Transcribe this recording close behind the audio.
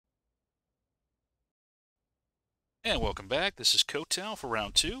And welcome back. This is Kotal for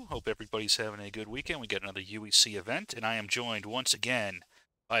round 2. Hope everybody's having a good weekend. We got another UEC event, and I am joined once again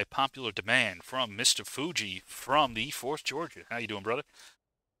by popular demand from Mr. Fuji from the 4th Georgia. How you doing, brother?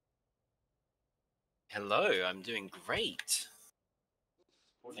 Hello, I'm doing great.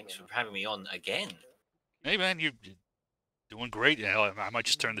 Thanks for having me on again. Hey, man, you're doing great. Yeah, I might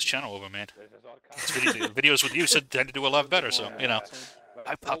just turn this channel over, man. Videos with you tend to do a lot better, so,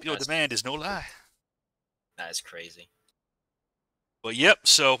 my popular demand is no lie. That is crazy. But yep,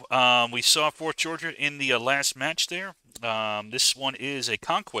 so we saw 4th Georgia in the last match there. This one is a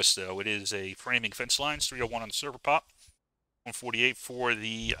Conquest, though. It is a framing Fencelines, 301 on the server pop, 148 for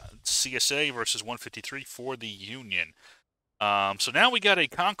the CSA versus 153 for the Union. So now we got a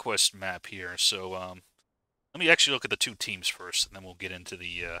Conquest map here. So let me actually look at the two teams first, and then we'll get into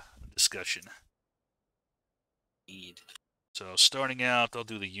the discussion. Indeed. So starting out, I'll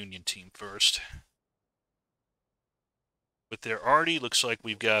do the Union team first. With their Arty, looks like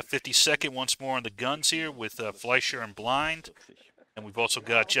we've got 52nd once more on the guns here with Fleischer and Blind. And we've also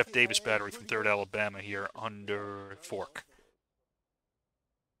got Jeff Davis battery from 3rd Alabama here under Fork.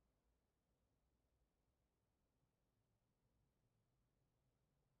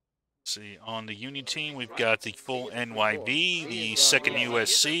 See, on the Union team, we've got the full NYB, the 2nd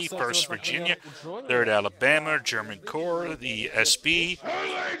USC, 1st Virginia, 3rd Alabama, German Corps, the SB,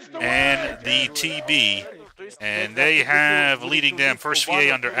 and the TB. And they have leading them 1st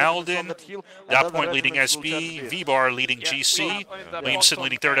VA under Alden, Dot Point leading SB, V-Bar leading GC, Williamson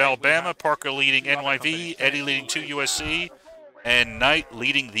leading 3rd Alabama, Parker leading NYV, Eddie leading 2 USC, and Knight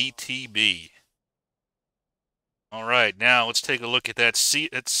leading the TB. All right, now let's take a look at that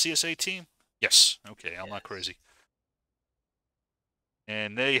CSA team. Yes, okay, I'm not crazy.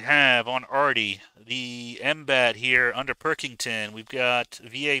 And they have on Arty the M-Bat here under Perkington. We've got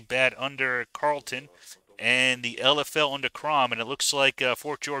VA Bat under Carlton and the LFL under Crom, and it looks like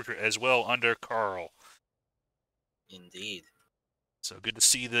 4th Georgia as well under Carl. Indeed. So good to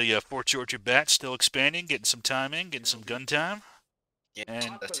see the 4th Georgia Bat still expanding, getting some time in, getting some gun time. Yeah,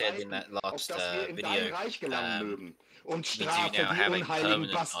 and I said in that last video, we do now have a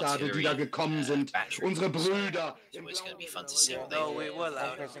permanent artillery battery. Unsere Brüder. So it's going to be fun to see what they do.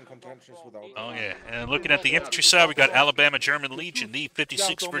 Oh, yeah. And looking at the infantry side, we got Alabama German Legion, the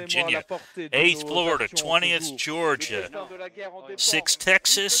 56th Virginia, 8th Florida, 20th Georgia, 6th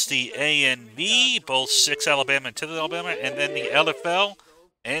Texas, the ANV, both 6th Alabama and 10th Alabama, and then the LFL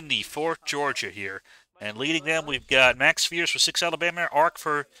and the 4th Georgia here. And leading them, we've got Max Fears for 6th Alabama, Arc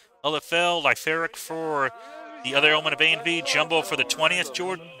for LFL, Lytheric for the other element of ANV, Jumbo for the 20th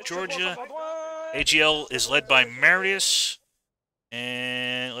Georgia. AGL is led by Marius.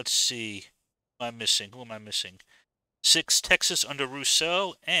 And let's see. Who am I missing? 6th Texas under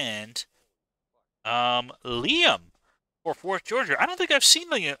Rousseau and Liam for 4th Georgia. I don't think I've seen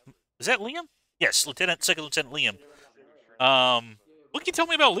Liam. Is that Liam? Yes, Second Lieutenant Liam. What can you tell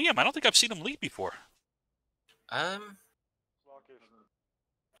me about Liam? I don't think I've seen him lead before.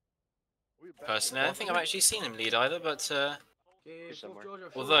 Personally, I don't think I've actually seen him lead either, but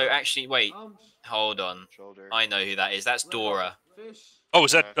although, actually, wait, hold on. I know who that is. That's Dora. Oh,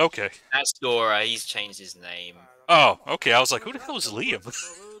 is that okay? That's Dora. He's changed his name. Oh, okay. I was like, who the hell is Liam?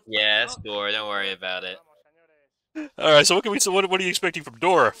 Yeah, that's Dora. Don't worry about it. All right. So what are you expecting from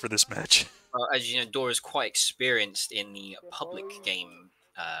Dora for this match? Well, as you know, Dora's quite experienced in the public game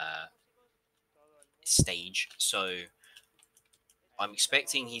stage, so I'm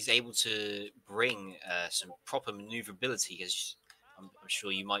expecting he's able to bring some proper maneuverability, as I'm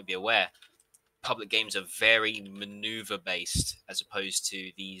sure you might be aware. Public games are very maneuver-based as opposed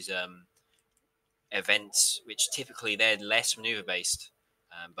to these events, which typically they're less maneuver-based.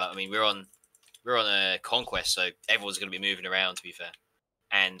 But I mean, we're on a Conquest, so everyone's going to be moving around, to be fair.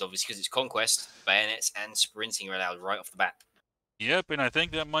 And obviously, because it's Conquest, bayonets and sprinting are allowed right off the bat. Yep, and I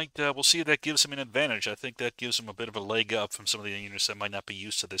think that might, we'll see if that gives him an advantage. I think that gives him a bit of a leg up from some of the units that might not be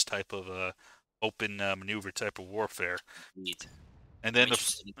used to this type of open maneuver type of warfare. Indeed. And then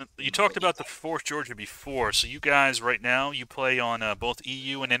you talked about the 4th Georgia before, so you guys right now, you play on both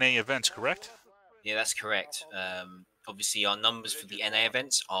EU and NA events, correct? Yeah, that's correct. Obviously, our numbers for the NA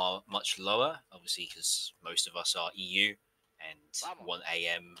events are much lower, obviously, because most of us are EU. And 1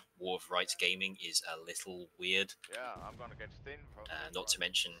 AM War of Rights gaming is a little weird. Not to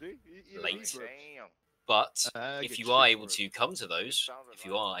mention late. But if you are able to come to those, if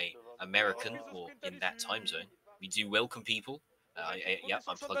you are an American or in that time zone, we do welcome people. Yeah,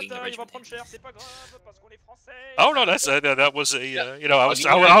 I'm plugging the regiment. Oh no, that was a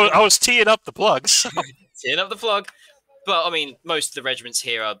I was teeing up the plugs. Teeing up the plug. But I mean, most of the regiments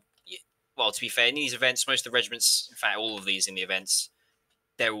here are well, to be fair, in these events, most of the regiments, in fact, all of these in the events,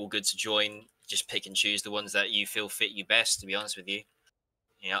 they're all good to join. Just pick and choose the ones that you feel fit you best, to be honest with you.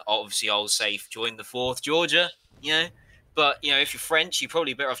 You know, obviously, I'll say join the 4th Georgia, you know. But, you know, if you're French, you're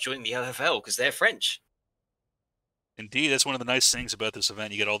probably better off joining the LFL because they're French. Indeed, that's one of the nice things about this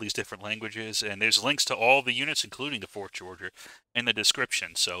event. You get all these different languages, and there's links to all the units, including the 4th Georgia, in the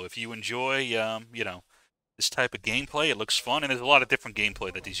description. So if you enjoy, you know, this type of gameplay, it looks fun, and there's a lot of different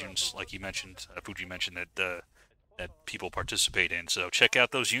gameplay that these units, like you mentioned, Fuji mentioned, that people participate in. So check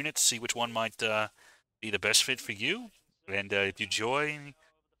out those units, see which one might be the best fit for you, and if you enjoy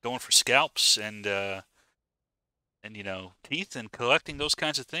going for scalps and you know, teeth and collecting those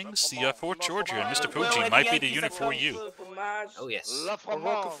kinds of things, the 4th Georgia and Mr. Fuji might be the unit for you. Oh yes.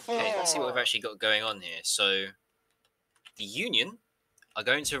 Okay, let's see what we've actually got going on here. So the Union are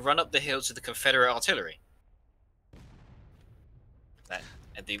going to run up the hill to the Confederate artillery.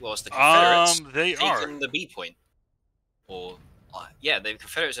 Whilst the Confederates they taken the B point. Or yeah, the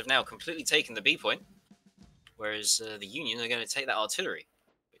Confederates have now completely taken the B point, whereas the Union are going to take that artillery.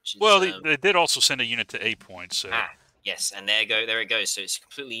 Which is, well, they did also send a unit to A point. So yes, and there it goes. So it's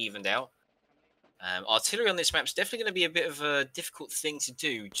completely evened out. Artillery on this map is definitely going to be a bit of a difficult thing to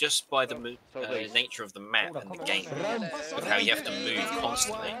do, just by the nature of the map and the game, with how you have to move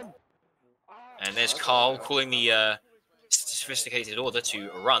constantly. And there's Carl calling the sophisticated order to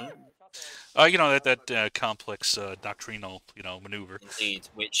run. You know, that complex doctrinal, you know, maneuver. Indeed,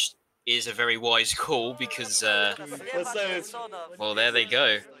 which is a very wise call because, well, there they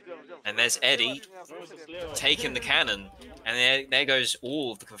go. And there's Eddie taking the cannon. And there goes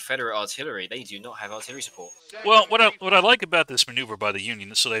all of the Confederate artillery. They do not have artillery support. Well, what I like about this maneuver by the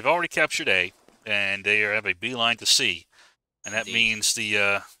Union, so they've already captured A, and they have a beeline to C. And that means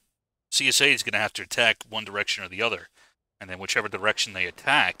the CSA is going to have to attack one direction or the other. And then whichever direction they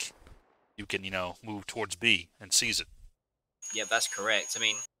attack, you can, you know, move towards B and seize it. Yeah, that's correct. I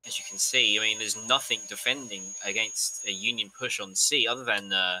mean, as you can see, I mean, there's nothing defending against a Union push on C other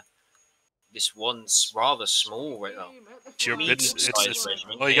than this one rather small, medium-sized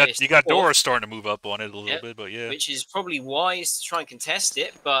regiment. Well, you got Dora starting to move up on it a little bit, but yeah. Which is probably wise to try and contest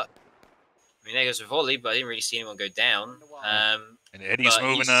it, but I mean, there goes a volley, but I didn't really see anyone go down. And Eddie's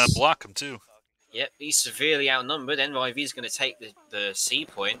moving to block him too. Yep, he's severely outnumbered. NYV is going to take the C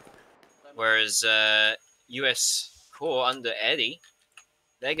point, whereas US Corps under Eddie,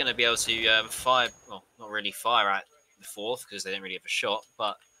 they're going to be able to fire, well, not really fire at the 4th because they don't really have a shot,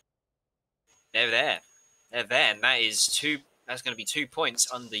 but they're there. They're there, and that's going to be 2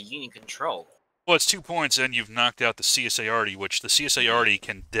 points under Union control. Well, it's 2 points, and you've knocked out the CSA Arty, which the CSA Arty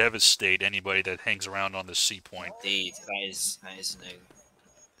can devastate anybody that hangs around on this C point. Indeed, that's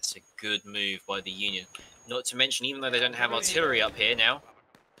a good move by the Union. Not to mention, even though they don't have artillery up here now,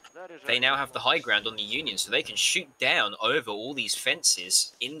 they now have the high ground on the Union, so they can shoot down over all these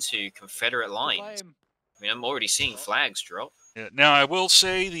fences into Confederate lines. I mean, I'm already seeing flags drop. Yeah, now, I will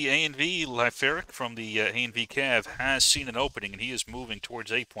say the A&V, Sherrick from the A&V Cav, has seen an opening, and he is moving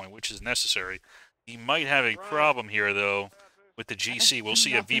towards A point, which is necessary. He might have a problem here, though, with the GC. We'll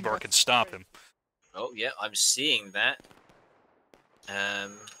see if V-Bar can stop him. Oh, yeah, I'm seeing that.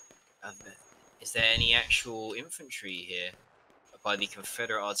 Is there any actual infantry here by the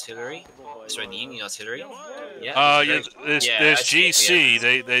Confederate artillery? Sorry, the Union artillery? Yeah. There's GC.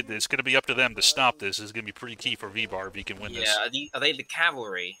 It's going to be up to them to stop this. This is going to be pretty key for V-Bar if he can win this. Yeah, are they the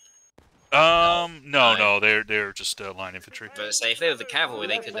cavalry? No, they're just line infantry. But say if they were the cavalry,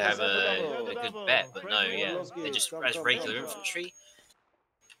 they could have a good bet. But no, yeah, they're just as regular infantry.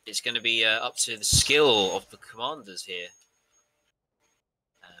 It's going to be up to the skill of the commanders here.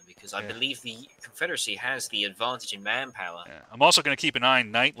 Because I believe the Confederacy has the advantage in manpower. Yeah. I'm also going to keep an eye on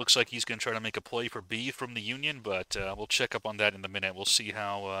Knight. Looks like he's going to try to make a play for B from the Union, but we'll check up on that in a minute. We'll see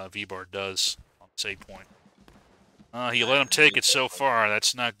how V-Bar does on this A point. He let him take it so far.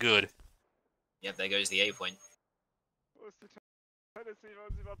 That's not good. Yep, there goes the A point.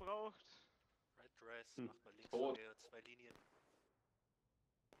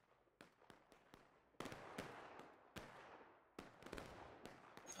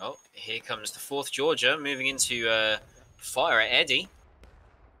 Oh, here comes the 4th Georgia moving into fire at Eddie.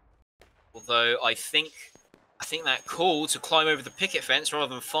 Although I think that call to climb over the picket fence rather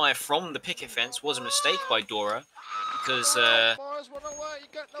than fire from the picket fence was a mistake by Dora, because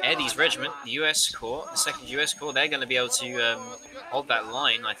Eddie's regiment, the US Corps, the 2nd US Corps, they're going to be able to hold that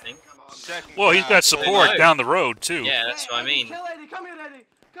line, I think. Well, he's got support down the road too. Yeah, that's what I mean.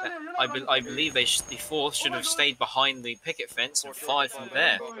 I believe the 4th should have stayed behind the picket fence and fired from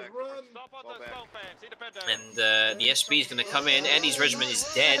there. And the SB is going to come in. Eddie's regiment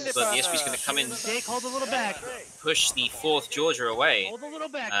is dead, but the SB is going to come in, hold a little back. push the 4th Georgia away. Hold a little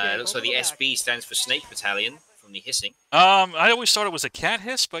back. It looks like the SB stands for Snake Battalion from the hissing. I always thought it was a cat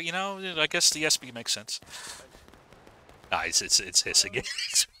hiss, but you know, I guess the SB makes sense. Nah, it's hissing.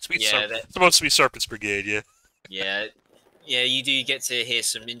 It's supposed to be Serpent's Brigade, yeah. Yeah, you do get to hear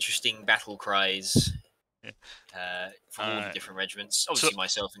some interesting battle cries from all the different regiments. Obviously,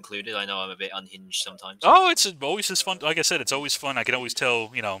 myself included. I know I'm a bit unhinged sometimes. Oh, it's always as fun. Like I said, it's always fun. I can always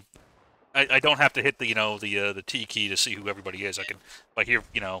tell, you know, I don't have to hit the, you know, the T key to see who everybody is. I can, if I hear,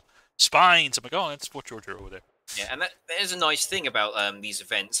 you know, spines, I'm like, oh, that's Fort Georgia over there. Yeah, and there's a nice thing about these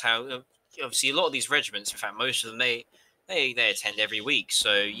events. How obviously a lot of these regiments, in fact, most of them they attend every week,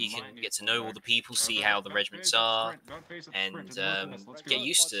 so you can get to know all the people, see how the regiments are, and get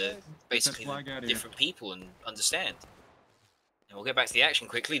used to basically the different people and understand. And we'll get back to the action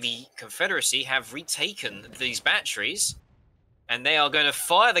quickly. The Confederacy have retaken these batteries, and they are going to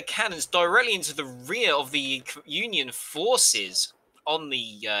fire the cannons directly into the rear of the Union forces on the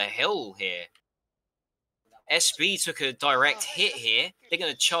hill here. SB took a direct hit here. They're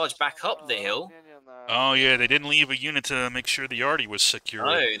going to charge back up the hill. Oh, yeah, they didn't leave a unit to make sure the Arty was secure.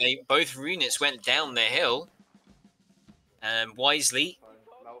 No, both units went down the hill. And wisely,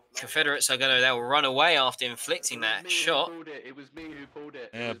 Confederates they'll run away after inflicting that shot.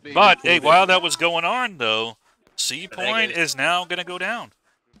 Yeah, but, hey, while that was going on, though, C Point is now going to go down.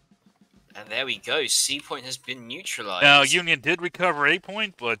 And there we go. C Point has been neutralized. Now, Union did recover A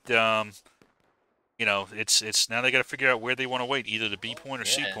Point, but... you know, it's now they got to figure out where they want to wait, either the B point or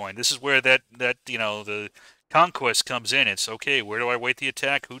C point. This is where that you know, the Conquest comes in. It's okay. Where do I wait the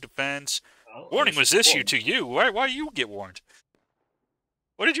attack? Who defends? Warning was issued to you. Why do you get warned?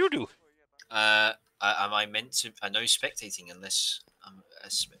 What did you do? Am I meant to? No spectating unless I'm a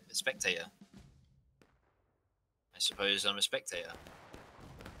spectator. I suppose I'm a spectator.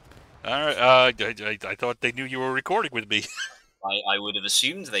 All right. I thought they knew you were recording with me. I would have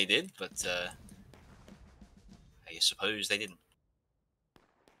assumed they did, but. I suppose they didn't.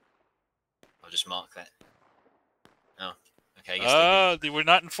 I'll just mark that. Oh, okay. I guess they were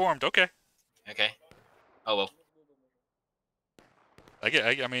not informed. Okay. Okay. Oh well.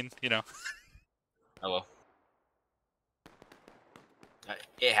 I mean, you know. Oh well.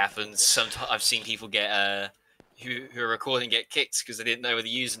 It happens. Sometimes I've seen people get who are recording get kicked because they didn't know where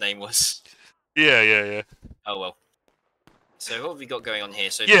the username was. Yeah. Oh well. So what have we got going on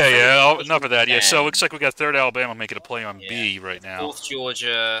here? So enough of that. Yeah, so it looks like we got 3rd Alabama making a play on B right now. 4th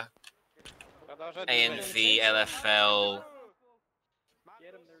Georgia, ANV, LFL,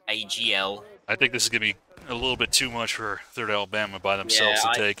 AGL. I think this is going to be a little bit too much for 3rd Alabama by themselves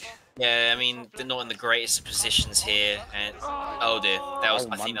to take. Yeah, I mean, they're not in the greatest positions here. And oh dear, I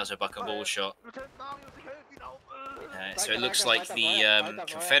think that was a buck and ball shot. So it looks like the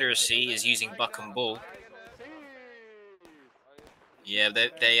Confederacy is using buck and ball. Yeah,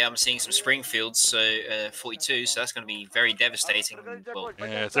 I'm seeing some Springfields, so 42, so that's going to be very devastating. Well,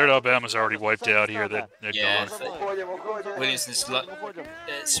 yeah, 3rd Alabama's already wiped out here. They're gone. Williamson's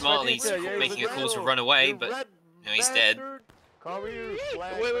smartly making a call to run away, but you know, he's dead.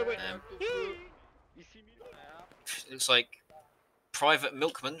 Looks like Private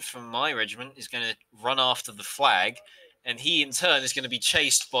Milkman from my regiment is going to run after the flag, and he in turn is going to be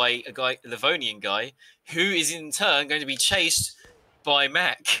chased by a Livonian guy, who is in turn going to be chased by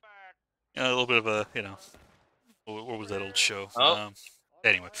Mac. A little bit of a, you know, what was that old show?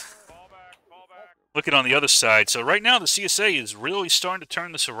 Anyway, looking on the other side. So right now the CSA is really starting to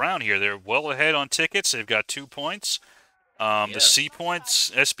turn this around here. They're well ahead on tickets. They've got 2 points. The C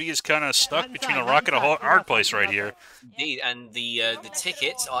points, SB is kind of stuck between a rock and a hard place right here. Indeed, and the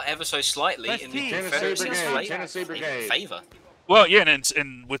tickets are ever so slightly in the Confederacy's favor. Well, yeah,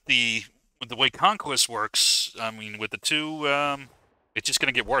 and with the way Conquest works, I mean, with the 2, it's just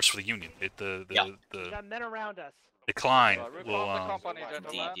going to get worse for the Union. The men around us. Decline will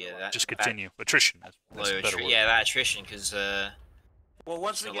just continue. Attrition. That attrition, because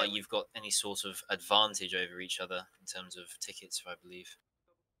it's not like you've got any sort of advantage over each other in terms of tickets, I believe.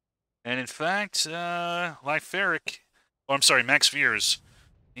 And in fact, Max Veers,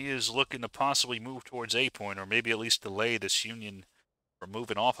 he is looking to possibly move towards A point, or maybe at least delay this Union from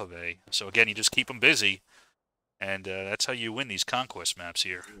moving off of A. So again, you just keep them busy. And that's how you win these Conquest maps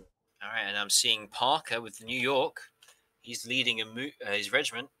here. All right, and I'm seeing Parker with New York. He's leading his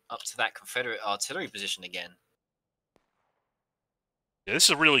regiment up to that Confederate artillery position again. Yeah, this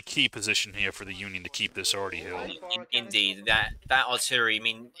is a really key position here for the Union to keep this Arty hill. Indeed, that artillery. I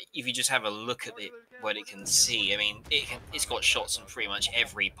mean, if you just have a look at it, what it can see. I mean, it's got shots on pretty much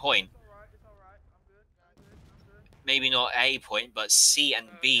every point. Maybe not A point, but C and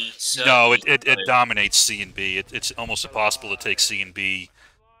B. No, it dominates C and B. It's almost impossible to take C and B.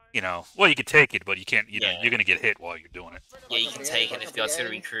 You know, well, you can take it, but you can't. You know, you're going to get hit while you're doing it. Yeah, you can take it if the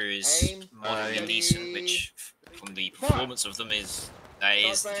artillery crew is moderately decent, which from the performance of them that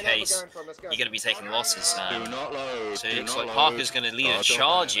is the case. You're going to be taking losses. So it looks like Parker's going to lead a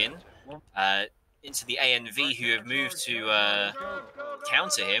charge into the ANV, who have moved to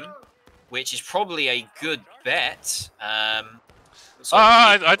counter him, which is probably a good bet.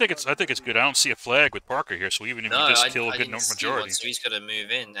 I think it's good. I don't see a flag with Parker here, so even if you just kill a good majority, so he's got to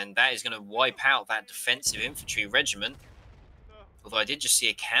move in, and that is going to wipe out that defensive infantry regiment. Although I did just see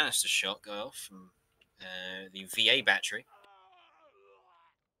a canister shot go off from the VA battery.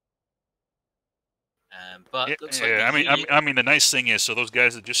 But yeah, looks like I mean, the nice thing is, so those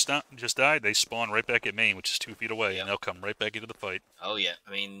guys that just died, they spawn right back at main, which is 2 feet away, and they'll come right back into the fight. Oh yeah,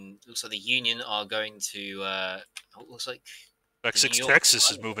 I mean, looks like the Union are going to. Looks like. In fact, 6 Texas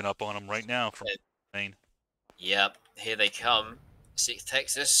is moving up on them right now from main. Yep, here they come. 6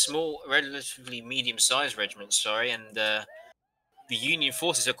 Texas, small, relatively medium-sized regiment, sorry, and the Union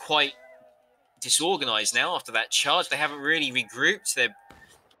forces are quite disorganized now after that charge. They haven't really regrouped. They're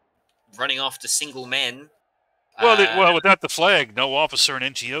running after single men. Well, without the flag, no officer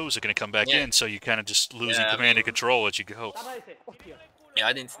and NGOs are going to come back in, so you kind of just losing command and control as you go. Yeah,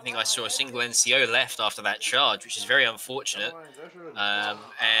 I didn't think I saw a single NCO left after that charge, which is very unfortunate. And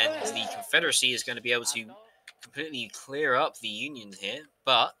the Confederacy is going to be able to completely clear up the Union here,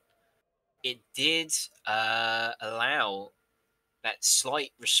 but it did allow that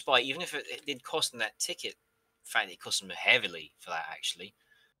slight respite, even if it did cost them that ticket. In fact, it cost them heavily for that, actually,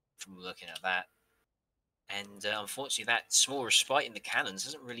 from looking at that. And unfortunately, that small respite in the cannons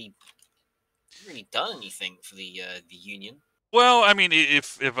hasn't really done anything for the Union. Well, I mean,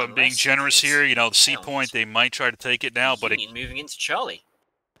 if I'm being generous here, you know, the C point, they might try to take it now, but moving into Charlie.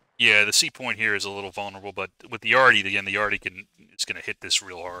 Yeah, the C point here is a little vulnerable, but with the Arty, again, the Arty it's going to hit this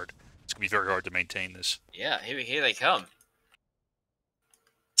real hard. It's going to be very hard to maintain this. Yeah, here they come.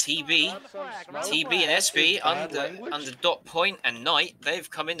 TB and SB under dot point and Knight, they've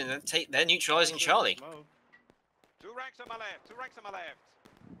come in and they're neutralizing Charlie. 2 ranks on my left, 2 ranks on my left.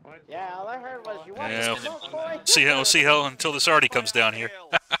 Yeah, all I heard was you want to see how until this Arty comes down here.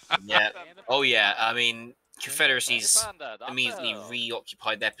 Yeah. Oh yeah. I mean, Confederacies immediately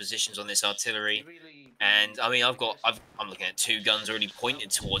reoccupied their positions on this artillery, and I mean, I'm looking at 2 guns already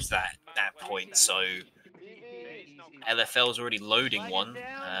pointed towards that point, so LFL's already loading one.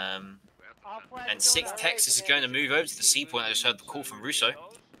 And 6th Texas is going to move over to the C point. I just heard the call from Russo.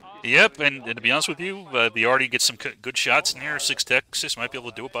 Yep, and to be honest with you, the Arty gets some good shots in here. 6 Texas might be able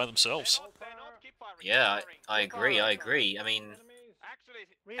to do it by themselves. Yeah, I agree. I mean,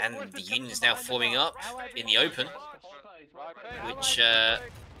 and the Union is now forming up in the open, which,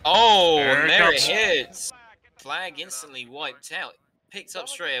 oh, there it hits. Flag instantly wiped out. Picked up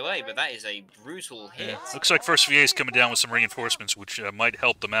straight away, but that is a brutal hit. Yeah. Looks like 1st VA is coming down with some reinforcements, which might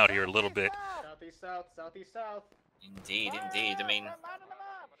help them out here a little bit. Southeast south. Indeed. I mean,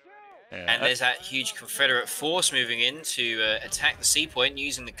 and there's that huge Confederate force moving in to attack the C point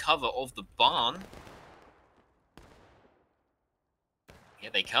using the cover of the barn.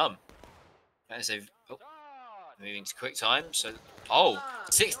 Here they come. That is moving to quick time. So,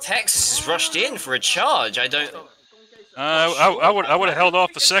 6th Texas has rushed in for a charge. I would have held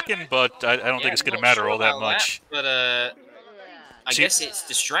off a second, but I don't think it's going to matter all that much. But I guess it's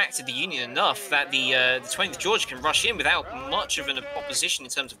distracted the Union enough that the 20th Georgia can rush in without much of an opposition in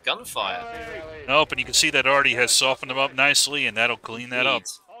terms of gunfire. Nope, and you can see that Arty has softened them up nicely, and that'll clean that up.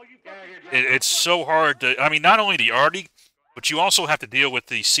 It's so hard to... I mean, not only the Arty, but you also have to deal with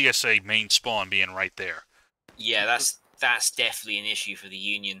the CSA main spawn being right there. Yeah, that's definitely an issue for the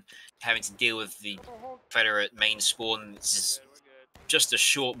Union, having to deal with the Confederate main spawn. It's just a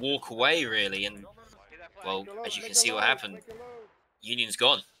short walk away, really, and, well, as you can see what happened, Union's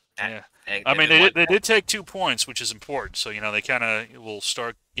gone. Yeah. I mean, they did take 2 points, which is important, so, you know, they kind of will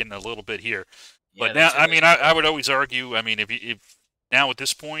start getting a little bit here. But now, I mean, I would always argue, I mean, if now at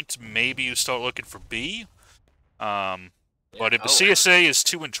this point, maybe you start looking for B. But if the CSA is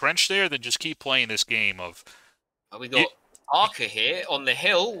too entrenched there, then just keep playing this game of... We got Parker here on the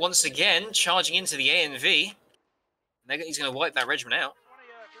hill, once again, charging into the ANV. He's going to wipe that regiment out.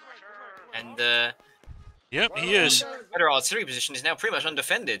 And, yep, he is. Better artillery position is now pretty much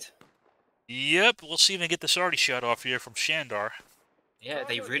undefended. Yep, we'll see if we can get this Arty shot off here from Shandar. Yeah,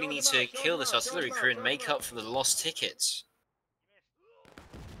 they really need to kill this artillery crew and make up for the lost tickets.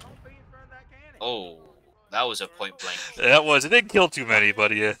 Oh, that was a point blank. That was. It didn't kill too many,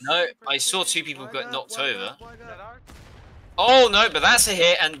 but yeah. No, I saw 2 people get knocked over. Oh no, but that's a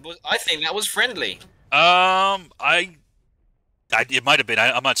hit, and I think that was friendly. It might have been.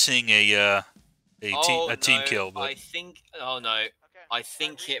 I'm not seeing a team kill, but I think. Oh no, I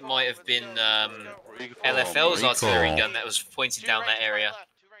think it might have been LFL's artillery gun that was pointed down that area.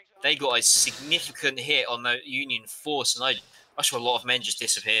 They got a significant hit on the Union force, and I saw a lot of men just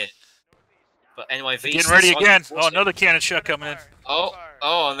disappear. But anyway, getting ready again. Oh, another cannon shot coming in. Oh,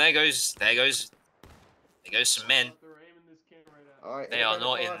 and there goes some men. They are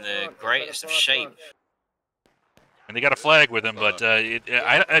not in the greatest of shape. And they got a flag with him, but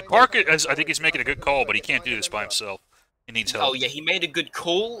Parker, I think he's making a good call, but he can't do this by himself. He needs help. Oh yeah, he made a good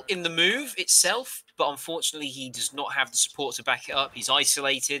call in the move itself, but unfortunately he does not have the support to back it up. He's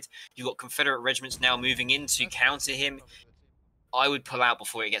isolated. You've got Confederate regiments now moving in to counter him. I would pull out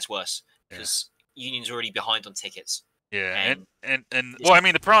before it gets worse, because Union's already behind on tickets. Yeah, and well, I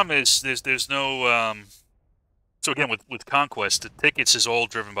mean, the problem is there's no. So again, with Conquest, the tickets is all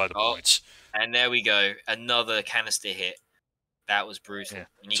driven by the points. And there we go, another canister hit. That was brutal. Yeah.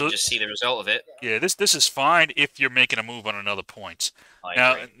 And you can just see the result of it. Yeah, this is fine if you're making a move on another point.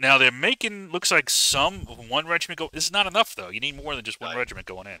 Now they're making, looks like one regiment go. This is not enough though. You need more than just one regiment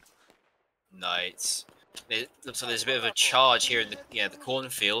going in. No, it looks like there's a bit of a charge here in the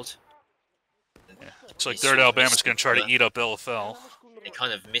cornfield. Yeah. Looks like 3rd Alabama's going to try to eat up LFL. They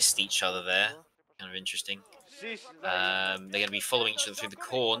kind of missed each other there. Kind of interesting. They're going to be following each other through the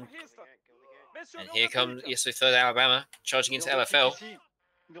corn. And here comes, 3rd Alabama charging into LFL.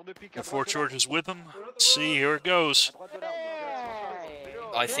 The 4 Georges with them. Let's see, here it goes.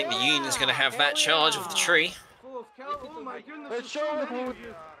 I think the Union's going to have that charge of the tree.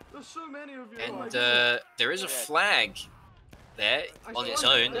 And there is a flag there on its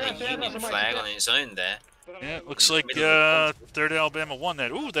own, a Union flag on its own there. Yeah, it looks like 3rd Alabama won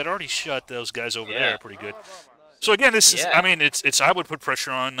that. Ooh, that already shot those guys over there pretty good. So again, this is, I mean, it's I would put pressure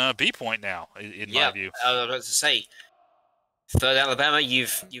on B point now, in my view. I was about to say, 3rd Alabama,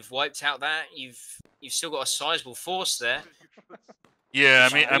 you've wiped out that. You've still got a sizable force there. Yeah,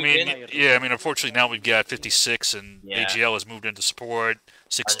 I mean, unfortunately now we've got 56, and AGL has moved into support.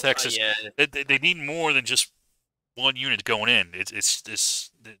 6 Texas. They need more than just one unit going in.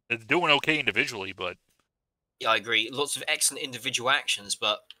 They're doing okay individually, but yeah, I agree. Lots of excellent individual actions,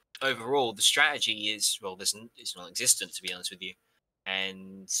 but overall the strategy is it's non-existent, to be honest with you.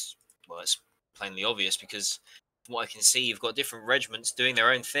 And well, it's plainly obvious because from what I can see, you've got different regiments doing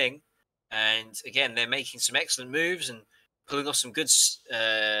their own thing, and again, they're making some excellent moves and pulling off some good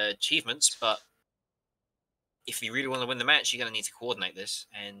achievements. But if you really want to win the match, you're going to need to coordinate this,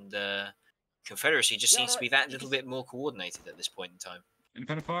 and Confederacy just seems to be that little bit more coordinated at this point in time.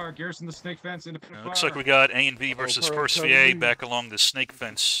 Independent fire, garrison the snake fence, independent fire. Looks like we got A and V versus 1st VA back along the snake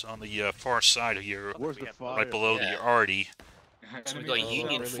fence on the far side of here, right below the Arty. So we've got a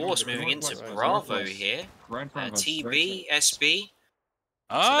Union force moving into Bravo here. TB, SB.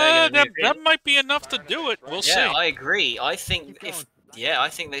 That might be enough to do it. We'll see. Yeah, I agree. I think there's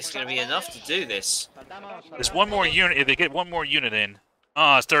going to be enough to do this. There's one more unit. If they get one more unit in,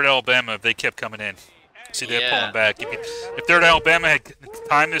 it's 3rd Alabama. If they kept coming in, see, they're pulling back. If 3rd Alabama had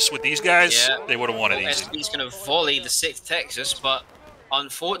timed this with these guys, they would have won it easy. SB's going to volley the 6th Texas, but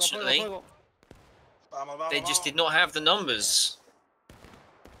unfortunately, they just did not have the numbers.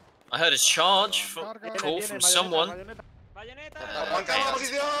 I heard a charge call from someone.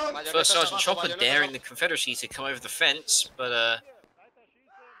 First Sergeant Chopper daring the Confederacy to come over the fence, but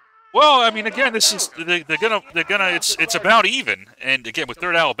well, I mean, again, this is they're gonna. It's about even, and again, with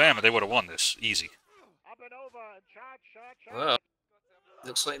 3rd Alabama, they would have won this easy. Well,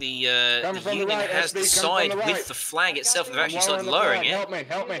 looks like the Union has the side with the flag itself. They've actually started lowering it,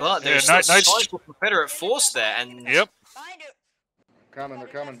 but there's a sizable Confederate force there, and yep. They're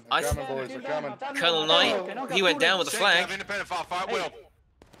coming, boys, they're coming. Colonel Knight, he went down with the flag.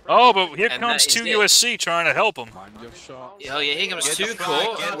 Oh, but here comes 2 USC trying to help them. Oh yeah, here comes 2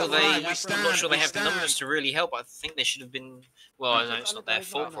 Corps. Well, I'm not sure they have the numbers to really help. I think they should have been. Well, I know it's not their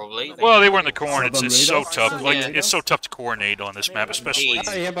fault, probably. Well, they were in the corn. It's so tough. It's so tough to coordinate on this map, especially.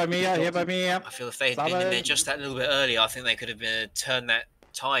 Here by me. I feel if they had been in there just that little bit earlier, I think they could have turned that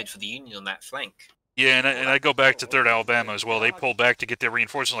tide for the Union on that flank. Yeah, and I go back to 3rd Alabama as well. They pull back to get their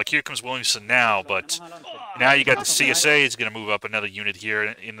reinforcements. Like, here comes Williamson now, but now you got the CSA is going to move up another unit here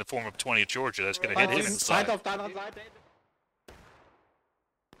in the form of 20th Georgia. That's going to hit him inside. Yeah,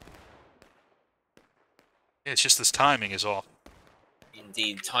 it's just this timing is off.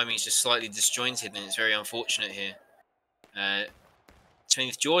 Indeed, timing is just slightly disjointed, and it's very unfortunate here.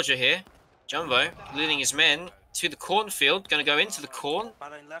 20th Georgia here. Jumbo leading his men to the cornfield. Going to go into the corn.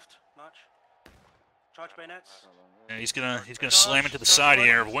 Left, march. Charge bayonets. Yeah, he's gonna slam into the side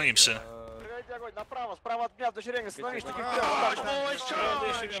here of Williamson.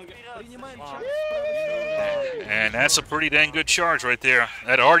 And that's a pretty dang good charge right there.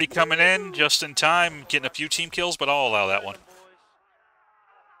 That Arty coming in just in time, getting a few team kills, but I'll allow that one.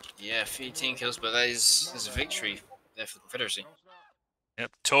 Yeah, a few team kills, but there's a victory there for the Confederacy.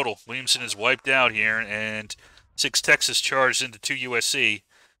 Yep, total. Williamson is wiped out here, and 6 Texas charged into 2 USC.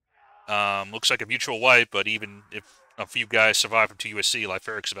 Looks like a mutual wipe, but even if a few guys survive from 2 USC,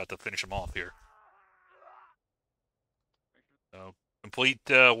 Sherrick's about to finish them off here. So, complete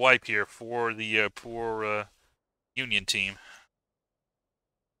wipe here for the poor Union team.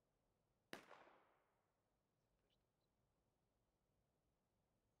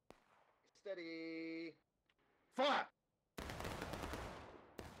 Steady. Fire.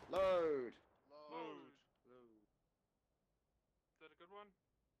 Load. Is that a good one?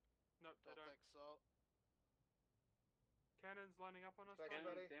 Nope, they don't. Cannons lining up on us.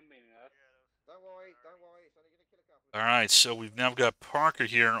 Don't worry. It's only gonna kill a couple. All right, so we've now got Parker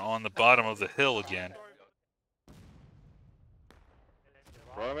here on the bottom of the hill again.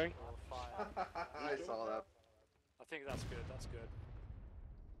 Priming. I saw that. I think that's good. That's good.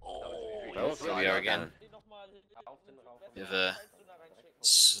 Oh, here we are again. We have a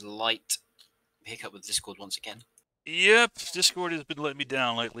slight hiccup with Discord once again. Yep, Discord has been letting me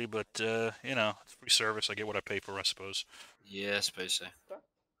down lately, but, you know, it's free service. I get what I pay for, I suppose. Yeah, I suppose so.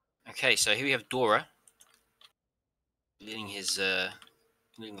 Okay, so here we have Dora leading his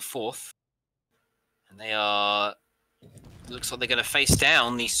leading the 4th, and they are. Looks like they're going to face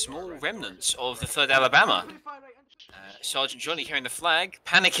down the small remnants of the 3rd Alabama. Sergeant Johnny carrying the flag,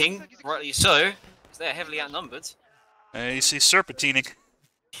 panicking, rightly so, because they're heavily outnumbered. You see serpentining.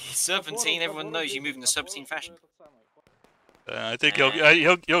 Serpentine, everyone knows you move in the serpentine fashion. I think he'll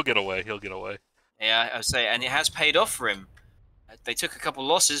get away. He'll get away. Yeah, I would say, and it has paid off for him. They took a couple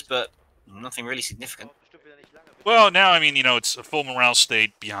losses, but nothing really significant. Well, now, I mean, you know, it's a full morale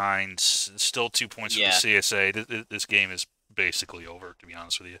state behind. Still 2 points for the CSA. This game is basically over, to be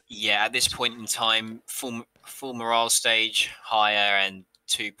honest with you. Yeah, at this point in time, full morale stage, higher, and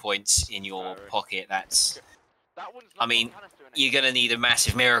 2 points in your pocket. That's... I mean, you're going to need a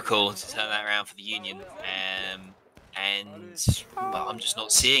massive miracle to turn that around for the Union. And well, I'm just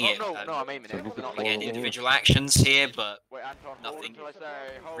not seeing it. Again, individual actions here, but nothing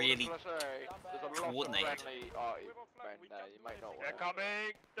really coordinated.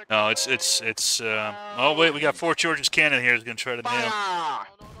 No, it's. Oh wait, we got 4 Georgia's cannon here. Is going to try to nail.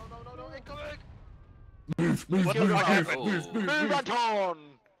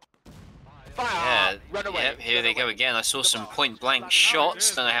 Yeah, yep, here they go again. I saw some point-blank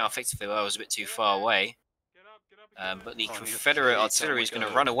shots. Don't know how effective they were. I was a bit too far away. But the Confederate artillery is going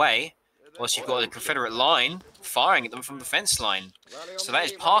to run away, whilst you've got the Confederate line firing at them from the fence line. So that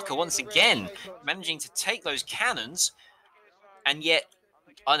is Parker once again managing to take those cannons, and yet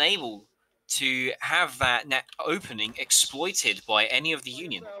unable to have that opening exploited by any of the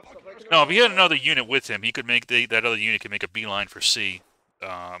Union. No, if he had another unit with him, he could make that other unit could make a beeline for C.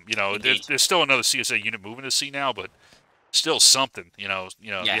 You know, there's still another CSA unit moving to C now, but still something. You know,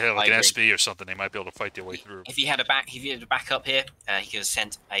 Yeah, you had like I an agree. SP or something, they might be able to fight their way through. If he had a backup here, he could have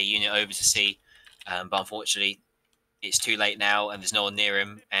sent a unit over to C, but unfortunately, it's too late now, and there's no one near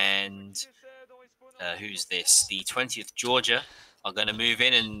him. And who's this? The 20th Georgia are going to move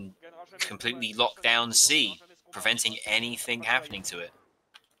in and completely lock down C, preventing anything happening to it.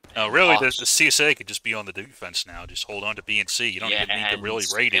 Really, the CSA could just be on the defense now. Just hold on to B and C. You don't even need to really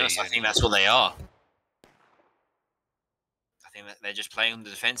raid it. I think that's what they are. I think that they're just playing on the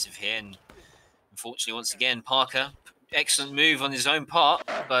defensive here, and unfortunately, once again, Parker, excellent move on his own part,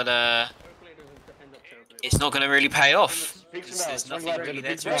 but it's not going to really pay off. There's nothing really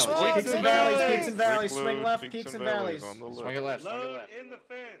there to exploit. Peaks and valleys, swing left, peaks and valleys. Swing it left.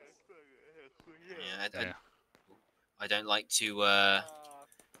 Yeah, I don't like to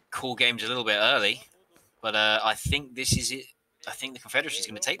call games a little bit early, but I think this is it. I think the Confederacy is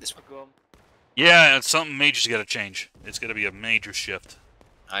going to take this one. Yeah, something major's got to change. It's going to be a major shift.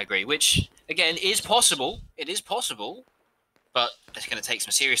 I agree, which, again, is possible. It is possible, but it's going to take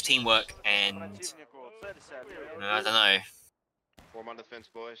some serious teamwork, and I don't know. Form on defense,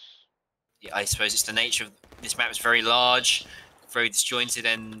 boys. Yeah, I suppose it's the nature of this map is very large, very disjointed,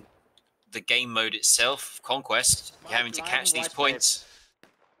 and the game mode itself, Conquest, you're having to catch these points.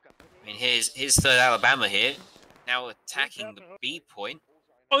 I mean, here's 3rd Alabama here. now attacking the B point.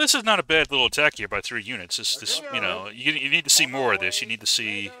 Well, this is not a bad little attack here by 3 units. This you know, you need to see more of this. You need to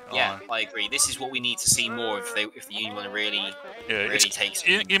see. Yeah, I agree. This is what we need to see more if the Union want to really take.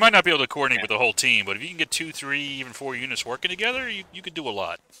 You might not be able to coordinate with the whole team, but if you can get 2, 3, even 4 units working together, you could do a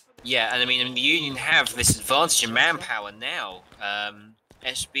lot. Yeah, and I mean the Union have this advantage in manpower now.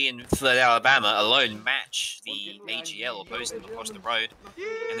 SB and Third Alabama alone match the AGL opposing them across the road,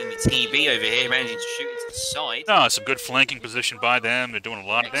 and then the TB over here managing to shoot into the side. No, some good flanking position by them. They're doing a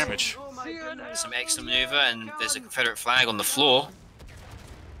lot of damage. Some excellent maneuver, and there's a Confederate flag on the floor.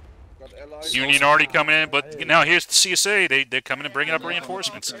 Union already coming in, but now here's the CSA. They're coming and bringing up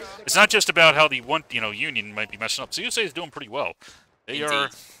reinforcements. It's not just about how the Union might be messing up. CSA is doing pretty well. They Indeed. are.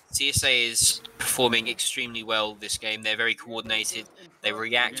 CSA is performing extremely well this game. They're very coordinated. They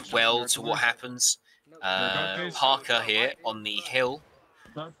react well to what happens. Parker here on the hill.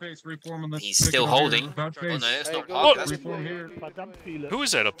 He's still holding. Oh no, it's not Parker. Who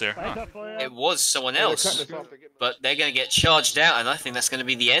is that up there? Huh. It was someone else. But they're going to get charged out, and I think that's going to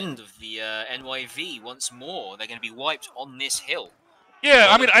be the end of the NYV once more. They're going to be wiped on this hill. Yeah,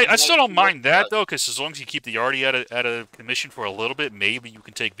 I mean, I still don't mind that, though, because as long as you keep the Arty out of commission for a little bit, maybe you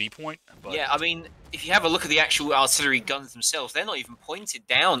can take B point. But... Yeah, I mean, if you have a look at the actual artillery guns themselves, they're not even pointed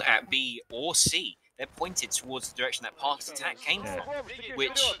down at B or C. They're pointed towards the direction that Parker's attack came from,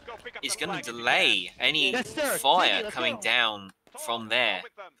 which is going to delay any fire coming down from there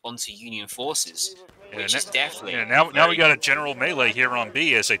onto Union forces, which is definitely... Yeah, now we got a general melee here on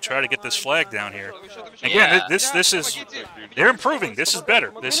B as they try to get this flag down here. Again, this is... They're improving. This is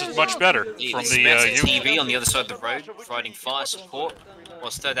better. This is much better from the TV on the other side of the road, providing fire support,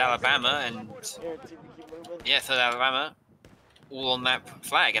 whilst 3rd Alabama and... Yeah, 3rd Alabama all on that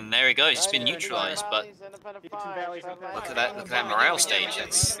flag, and there he goes. It's been neutralized, but look at that morale stage.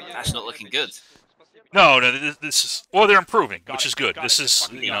 That's not looking good. No, this is... Well, they're improving, which is good. This is,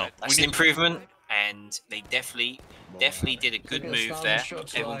 That's an improvement, and they definitely did a good move there.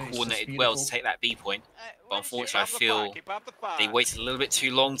 Everyone coordinated well to take that B point, but unfortunately I feel they waited a little bit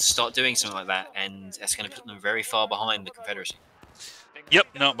too long to start doing something like that, and that's going to put them very far behind the Confederacy. Yep,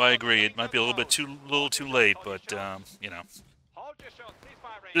 no, I agree. It might be a little bit too late, but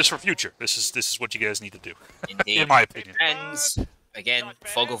this is for future. This is what you guys need to do, in my opinion. And again,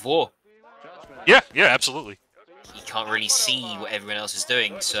 fog of war. Yeah, absolutely. You can't really see what everyone else is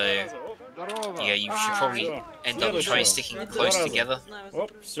doing, so yeah, you should probably end up trying sticking close together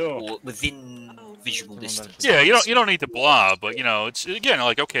or within visual distance. Yeah, you don't need to blob, but it's again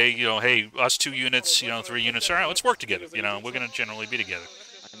like, okay, hey, us 2 units, 3 units, all right, let's work together. We're gonna generally be together.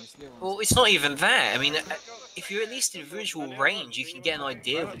 Well, it's not even that. I mean, if you're at least in visual range, you can get an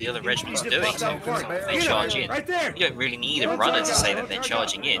idea of what the other regiments are doing. They charge in. You don't really need a runner to say that they're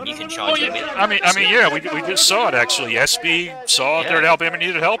charging in. You can charge in. I mean, yeah, we just saw it actually. SB saw 3rd Alabama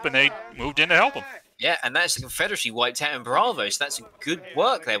needed help, and they moved in to help them. Yeah, and that's the Confederacy wiped out in Bravo, so that's a good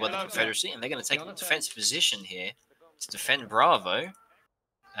work there by the Confederacy, and they're going to take a defensive position here to defend Bravo.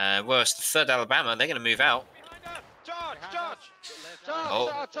 Whereas the 3rd Alabama, they're going to move out.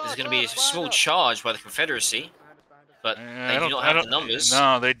 Oh, there's going to be a small charge by the Confederacy, but they do not have the numbers.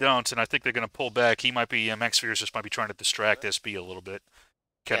 No, they don't, and I think they're going to pull back. He might be, Max Fears just might be trying to distract SB a little bit,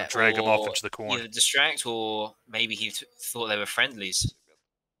 kind of drag him off into the corner. Either distract, or maybe he thought they were friendlies.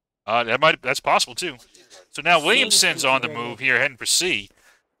 That's possible too. So now Williamson's on the move here, heading for C.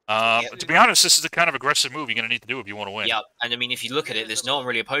 To be honest, this is the kind of aggressive move you're going to need to do if you want to win. Yeah, and I mean, if you look at it, there's no one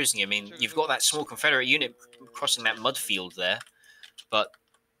really opposing him. I mean, you've got that small Confederate unit crossing that mud field there, but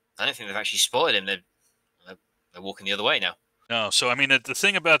I don't think they've actually spotted him. They're walking the other way now. No, so I mean, the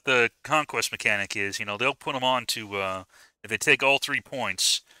thing about the Conquest mechanic is, they'll put them on to, if they take all 3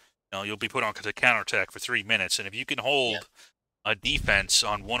 points, you'll be put on to counterattack for 3 minutes, and if you can hold a defense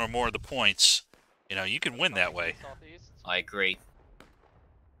on 1 or more of the points, you can win that way. I agree.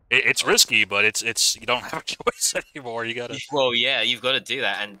 It's risky, but it's you don't have a choice anymore. You gotta. Well, yeah, you've got to do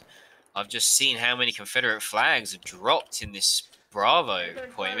that, and I've just seen how many Confederate flags have dropped in this Bravo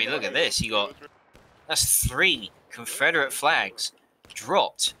point. I mean, look at this. That's 3 Confederate flags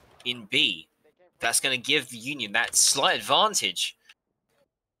dropped in B. That's going to give the Union that slight advantage.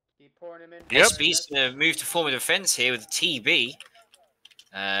 Yep. SB's going to move to form a defense here with TB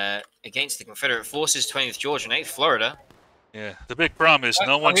against the Confederate forces, 20th Georgia and 8th Florida. Yeah, the big problem is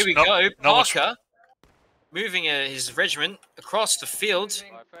no one's... Here we go. Parker moving his regiment across the field.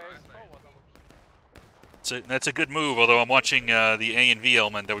 That's a good move, although I'm watching the A and V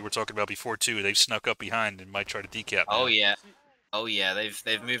element that we were talking about before, too. They've snuck up behind and might try to decap. Oh, yeah. Oh, yeah.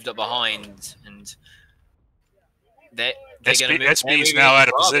 They've moved up behind, and they're going to move... SB's now out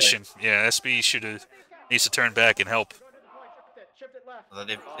of position. Yeah, SB should have... needs to turn back and help. Although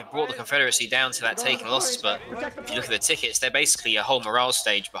they've brought the Confederacy down to that taking losses, but if you look at the tickets, they're basically a whole morale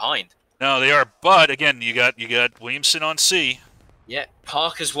stage behind. No, they are. But again, you got Williamson on C. Yeah,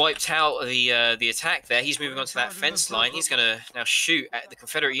 Parker's wiped out the attack there. He's moving on to that fence line. He's going to now shoot at the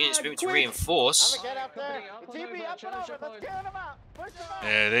Confederate units moving to reinforce.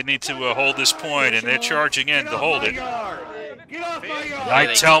 Yeah, they need to hold this point, and they're charging in to hold it.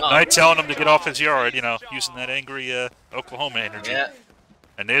 Knight telling them to get off his yard, you know, using that angry Oklahoma energy. Yeah.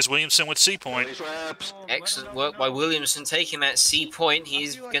 And there's Williamson with C point. Excellent work by Williamson taking that C point.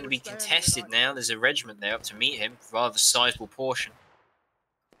 He's going to be contested now. There's a regiment there up to meet him, rather sizable portion.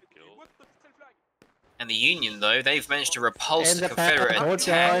 And the Union, though, they've managed to repulse the Confederate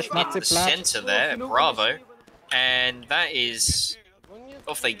attack in the center there at Bravo. And that is...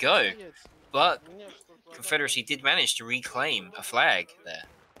 off they go. But Confederacy did manage to reclaim a flag there.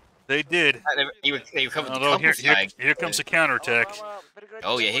 They did. They recovered the couple flag. Here comes the counterattack.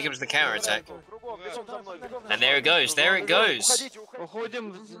 Oh yeah, here comes the counterattack. And there it goes. There it goes.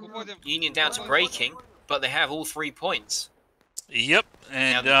 Union down to breaking, but they have all 3 points. Yep,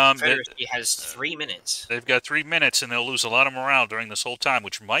 and Confederacy has 3 minutes. They've got 3 minutes, and they'll lose a lot of morale during this whole time,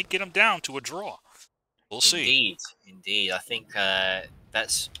 which might get them down to a draw. We'll see. Indeed. I think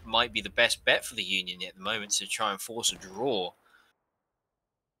that's might be the best bet for the Union at the moment, to try and force a draw.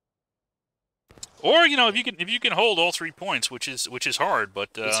 Or, you know, if you can hold all 3 points, which is hard, but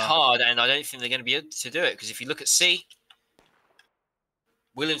it's hard, and I don't think they're going to be able to do it, because if you look at C,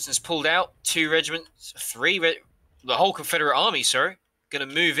 Williamson's pulled out 2 regiments, 3, the whole Confederate army, sir, going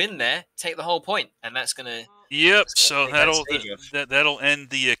to move in there, take the whole point, and that's going to. Yep. So that'll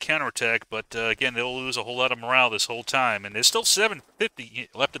end the counterattack, but again, they'll lose a whole lot of morale this whole time, and there's still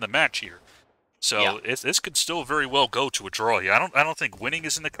 7:50 left in the match here. So this could still very well go to a draw here. I don't think winning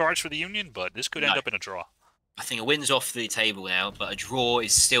is in the cards for the Union, but this could end up in a draw. I think a win's off the table now, but a draw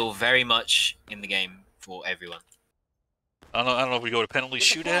is still very much in the game for everyone. I don't know if we go to penalty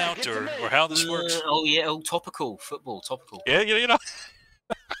shootout or how this works. Oh yeah, topical football, topical. Yeah, you know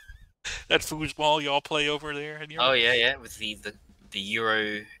that foosball y'all play over there in Europe. Oh yeah, with the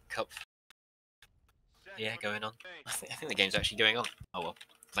Euro Cup. Yeah, going on. I think the game's actually going on. Oh well.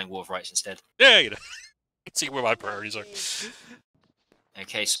 Playing War of Rights instead. Yeah, you know. Let's see where my priorities are.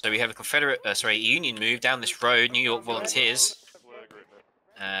 Okay, so we have a Union move down this road. New York Volunteers.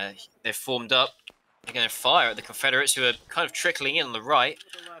 They've formed up. They're going to fire at the Confederates, who are kind of trickling in on the right.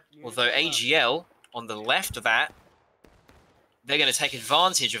 Although AGL on the left of that, they're going to take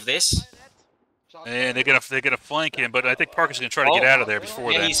advantage of this. And they're gonna flank him, but I think Parker's going to try to get out of there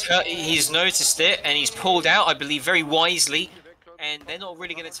before that. He's noticed it, and he's pulled out, I believe, very wisely. And they're not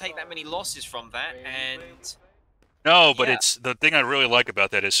really going to take that many losses from that. And no, but it's the thing I really like about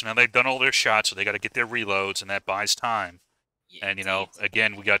that is now they've done all their shots, so they got to get their reloads, and that buys time. Yeah, and you know,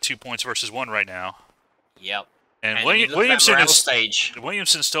 again, we got 2 points versus 1 right now. Yep. And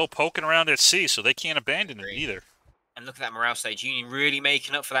Williamson's still poking around at C, so they can't abandon it either. And look at that morale stage. Union really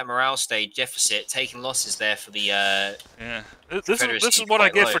making up for that morale stage deficit, taking losses there for the. Yeah. This is what I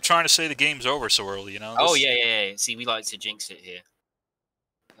get for trying to say the game's over so early, you know. Oh yeah. See, we like to jinx it here.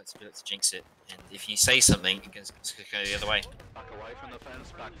 Let's jinx it, and if you say something, it goes the other way.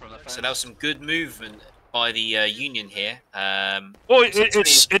 So that was some good movement by the Union here. Well,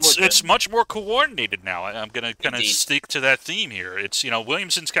 it's much more coordinated now. I'm gonna kind of stick to that theme here. It's, you know,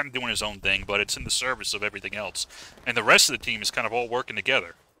 Williamson's kind of doing his own thing, but it's in the service of everything else, and the rest of the team is kind of all working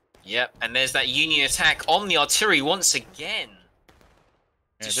together. Yep, and there's that Union attack on the artillery once again,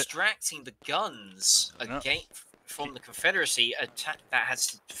 distracting the guns from the Confederacy attack that has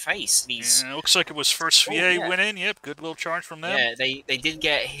to face these. Yeah, it looks like it was first VA went in. Yep, good little charge from them. Yeah, they did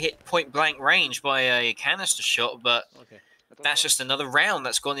get hit point blank range by a canister shot, but that's just another round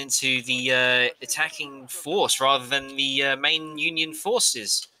that's gone into the attacking force rather than the main Union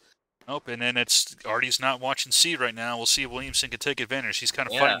forces. Nope, and then it's Arty's not watching C right now. We'll see if Williamson can take advantage. He's kind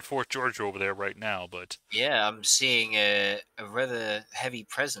of fighting Fort Georgia over there right now, but yeah, I'm seeing a rather heavy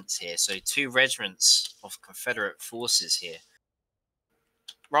presence here. So 2 regiments of Confederate forces here,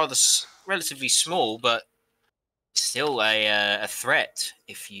 rather relatively small, but still a threat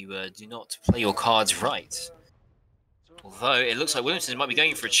if you do not play your cards right. Although it looks like Williamson might be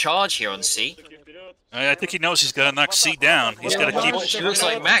going for a charge here on C. I think he knows he's got to knock C down. He's got to keep. It looks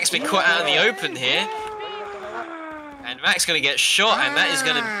like Mac's been caught out in the open here, and Mac's going to get shot, and that is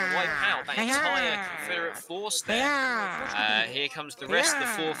going to wipe out that entire Confederate force there. Here comes the rest of the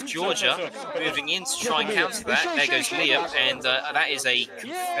 4th Georgia moving in to try and counter that. There goes Liam, and that is a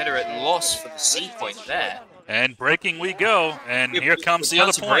Confederate loss for the C point there. And breaking we go, and here comes the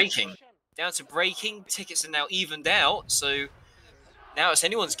other point. down to breaking. Tickets are now evened out, so now it's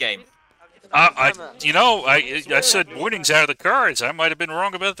anyone's game. I said winning's out of the cards. I might have been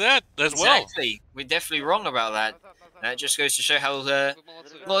wrong about that as well. Exactly. We're definitely wrong about that. That just goes to show how a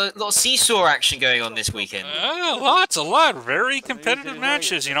lot of seesaw action going on this weekend. A lot. Very competitive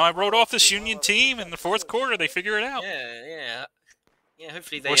matches. You know, I wrote off this Union team in the fourth quarter. They figure it out. Yeah,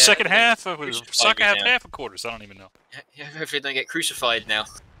 hopefully they... Or second half of quarters. I don't even know. Yeah, hopefully they don't get crucified now.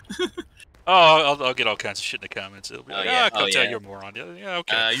 Oh, I'll get all kinds of shit in the comments. It'll be you're a moron. Yeah,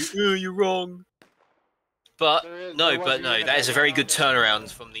 okay. You're wrong. But no, that is a very good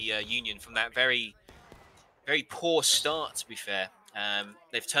turnaround from the Union, from that very, very poor start, to be fair.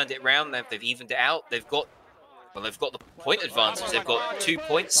 They've turned it around, they've evened it out, they've got the point advantage, they've got 2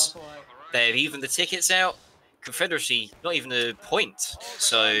 points, they've evened the tickets out. Confederacy, not even a point,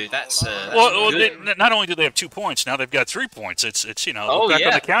 so that's not only do they have 2 points, now they've got 3 points. It's on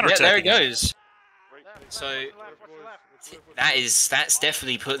the counterattack. There it goes. So that's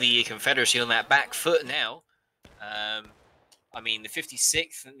definitely put the Confederacy on that back foot now. I mean, the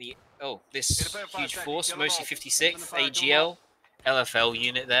 56th and this huge force, mostly 56th AGL, LFL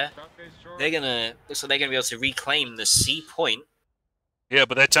unit there. Looks like they're gonna be able to reclaim the C point. Yeah,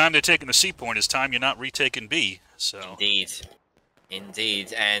 but that time they're taking the C point is time you're not retaking B. So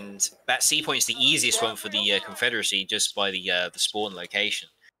Indeed, and that C point is the easiest one for the Confederacy, just by the spawn location.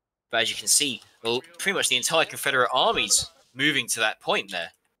 But as you can see, pretty much the entire Confederate army's moving to that point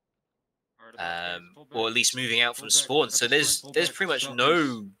there, or at least moving out from spawn. So there's pretty much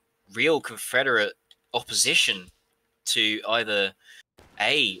no real Confederate opposition to either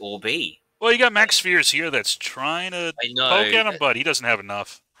A or B. Well, you got Max Fears here that's trying to poke at him, but he doesn't have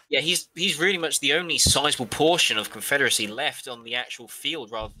enough. Yeah, he's really much the only sizable portion of Confederacy left on the actual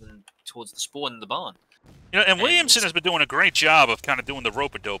field, rather than towards the spawn in the barn. And Williamson has been doing a great job of kind of doing the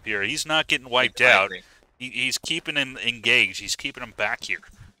rope-a-dope here. He's not getting wiped out. He's keeping him engaged. He's keeping him back here.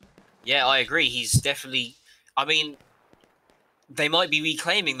 Yeah, I agree. He's definitely... I mean, they might be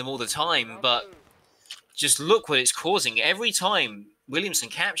reclaiming them all the time, but just look what it's causing. Every time Williamson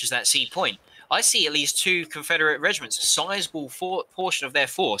captures that C point, I see at least 2 Confederate regiments, a sizable portion of their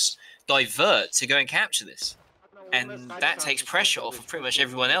force, divert to go and capture this. And that takes pressure off of pretty much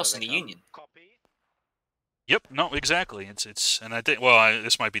everyone else in the Union. Yep, no, exactly. And I think,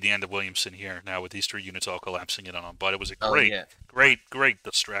 this might be the end of Williamson here now with these 3 units all collapsing in on him. But it was a great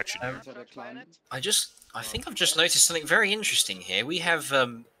distraction. I think I've just noticed something very interesting here. We have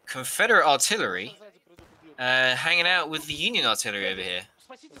Confederate artillery hanging out with the Union artillery over here.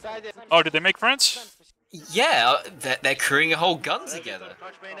 Oh, did they make friends? Yeah, they're crewing a whole gun together.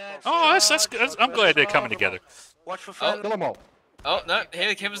 Oh, that's good. I'm glad they're coming together. Oh no!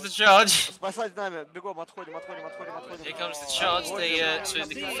 Here comes the charge. Here comes the charge. So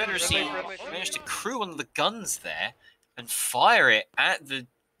the Confederacy managed to crew one of the guns there and fire it at the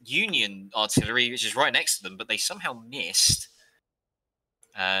Union artillery, which is right next to them, but they somehow missed.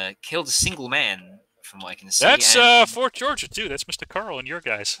 Killed a single man, from what I can see. That's Fort Georgia too. That's Mr. Carl and your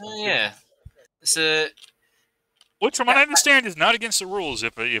guys. Yeah. Which, from what I understand, is not against the rules.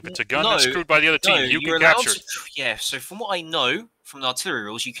 If it's a gun that's crewed by the other team, you can capture it. Yeah, so from what I know from the artillery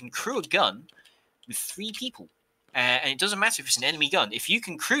rules, you can crew a gun with 3 people. And it doesn't matter if it's an enemy gun. If you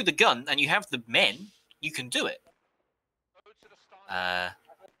can crew the gun and you have the men, you can do it.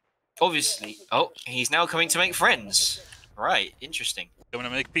 Obviously... Oh, he's now coming to make friends. Right, interesting. Going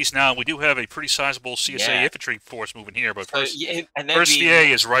to make peace now. We do have a pretty sizable CSA infantry force moving here, but first VA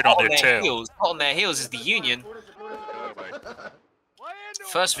is right on their tail. On their heels is the Union.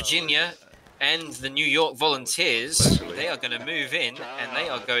 1st Virginia and the New York Volunteers, they are going to move in, and they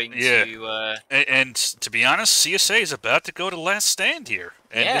are going to... And to be honest, CSA is about to go to last stand here.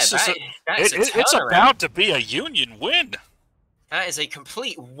 And it's about to be a Union win. That is a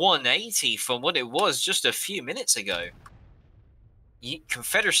complete 180 from what it was just a few minutes ago.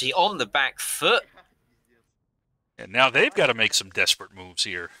 Confederacy on the back foot. And now they've got to make some desperate moves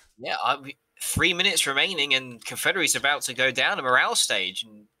here. Yeah, 3 minutes remaining, and Confederacy's about to go down a morale stage.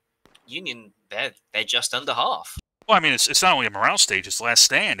 And Union, they're just under half. Well, I mean, it's not only a morale stage; it's last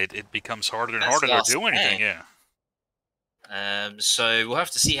stand. It becomes harder and harder to do anything. Yeah. So we'll have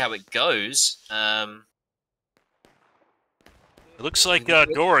to see how it goes. It looks like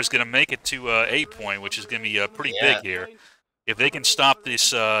Dora is going to make it to A point, which is going to be pretty big here. If they can stop this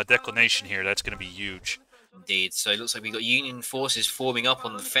declination here, that's going to be huge. Indeed. So it looks like we've got Union forces forming up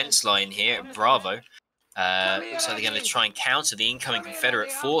on the fence line here at Bravo. Looks like they're going to try and counter the incoming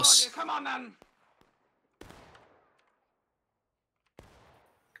Confederate force.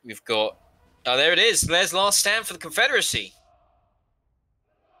 We've got... Oh, there it is. There's last stand for the Confederacy.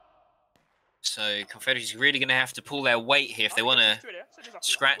 So Confederacy's really going to have to pull their weight here if they want to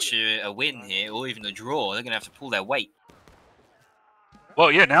scratch a win here, or even a draw. They're going to have to pull their weight.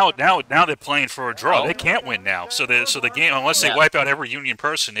 Well, yeah. Now they're playing for a draw. They can't win now. So the game, unless they wipe out every Union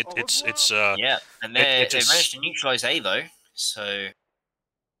person, it's yeah. And they managed to neutralize A though. So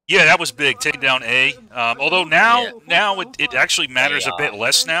yeah, that was big. Take down A. Although now it actually matters a bit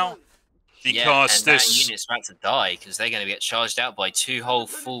less now. Because and that unit's about to die because they're going to get charged out by 2 whole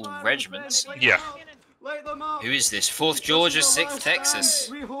full regiments. Yeah. Who is this? 4th Georgia, 6th Texas.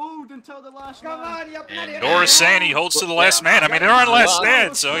 Nora's saying he holds to the last man. I mean, they're on last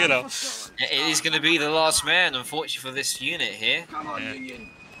stand, so, you know. It is going to be the last man, unfortunately, for this unit here.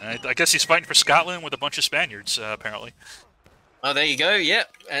 Yeah. I guess he's fighting for Scotland with a bunch of Spaniards, apparently. Oh, there you go.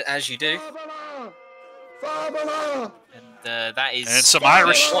 Yep, as you do. And that is... And some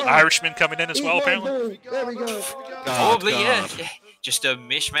Irishmen coming in as well, apparently. There we go. Probably, yeah. Just a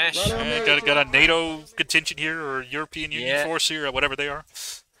mishmash. Got a NATO contingent here, or European Union force here, or whatever they are.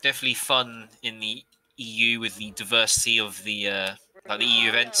 Definitely fun in the EU with the diversity of the like the EU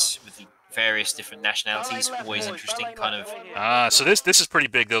events with the various different nationalities. Always interesting, kind of. So this is pretty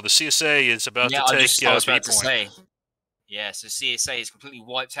big though. The CSA is about to take I was about to say. Yeah, so CSA has completely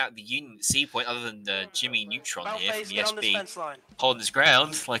wiped out the Union at C point, other than Jimmy Neutron here from the SB, holding his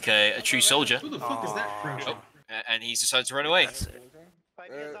ground like a true soldier. Who the fuck is that crouching? And he's decided to run away.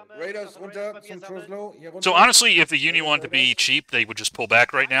 Raiders, runter, zum Schuss low. So honestly, if the Union wanted to be cheap, they would just pull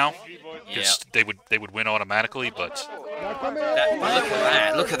back right now, because they would win automatically. But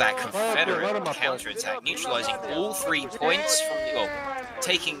look at that Confederate counterattack, neutralizing all 3 points from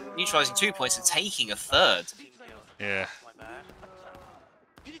neutralizing 2 points and taking a 3rd. Yeah.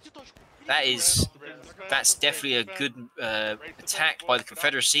 That's definitely a good attack by the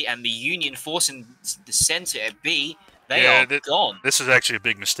Confederacy, and the Union force in the center at B. They are gone. This is actually a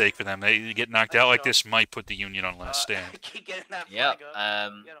big mistake for them. They get knocked out like this, might put the Union on last stand. Yep.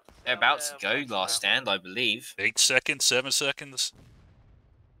 They're about to go last stand, I believe. 8 seconds, 7 seconds.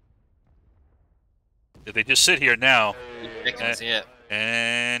 If they just sit here now,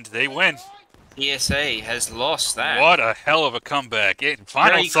 and they win. ESA has lost that. What a hell of a comeback.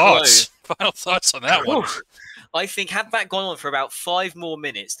 Final thoughts on that one. I think had that gone on for about 5 more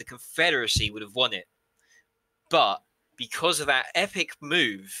minutes, the Confederacy would have won it. But because of that epic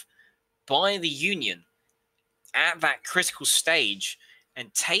move by the Union at that critical stage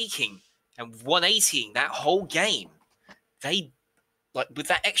and taking and 180ing that whole game, they, like, with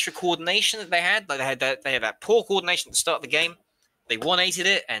that extra coordination that they had that poor coordination at the start of the game, they 180'd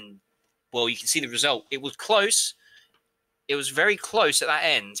it, and well, you can see the result. It was close. It was very close at that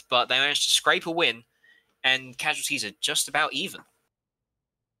end, but they managed to scrape a win, and casualties are just about even.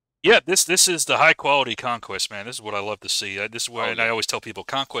 Yeah, this is the high-quality Conquest, man. This is what I love to see. This is why, and I always tell people,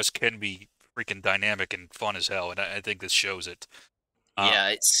 Conquest can be freaking dynamic and fun as hell, and I think this shows it.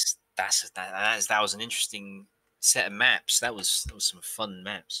 Yeah, that was an interesting set of maps. That was some fun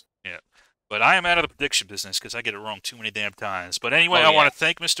maps. Yeah. But I am out of the prediction business because I get it wrong too many damn times. But anyway, I want to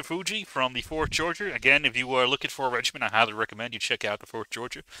thank Mr. Fuji from the 4th Georgia. Again, if you are looking for a regiment, I highly recommend you check out the 4th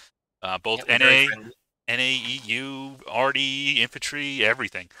Georgia. Both NA, EU, Arty, infantry,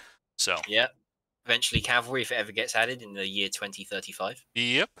 everything. So. Yeah. Eventually cavalry if it ever gets added in the year 2035.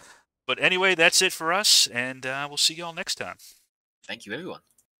 Yep. But anyway, that's it for us, and we'll see you all next time. Thank you, everyone.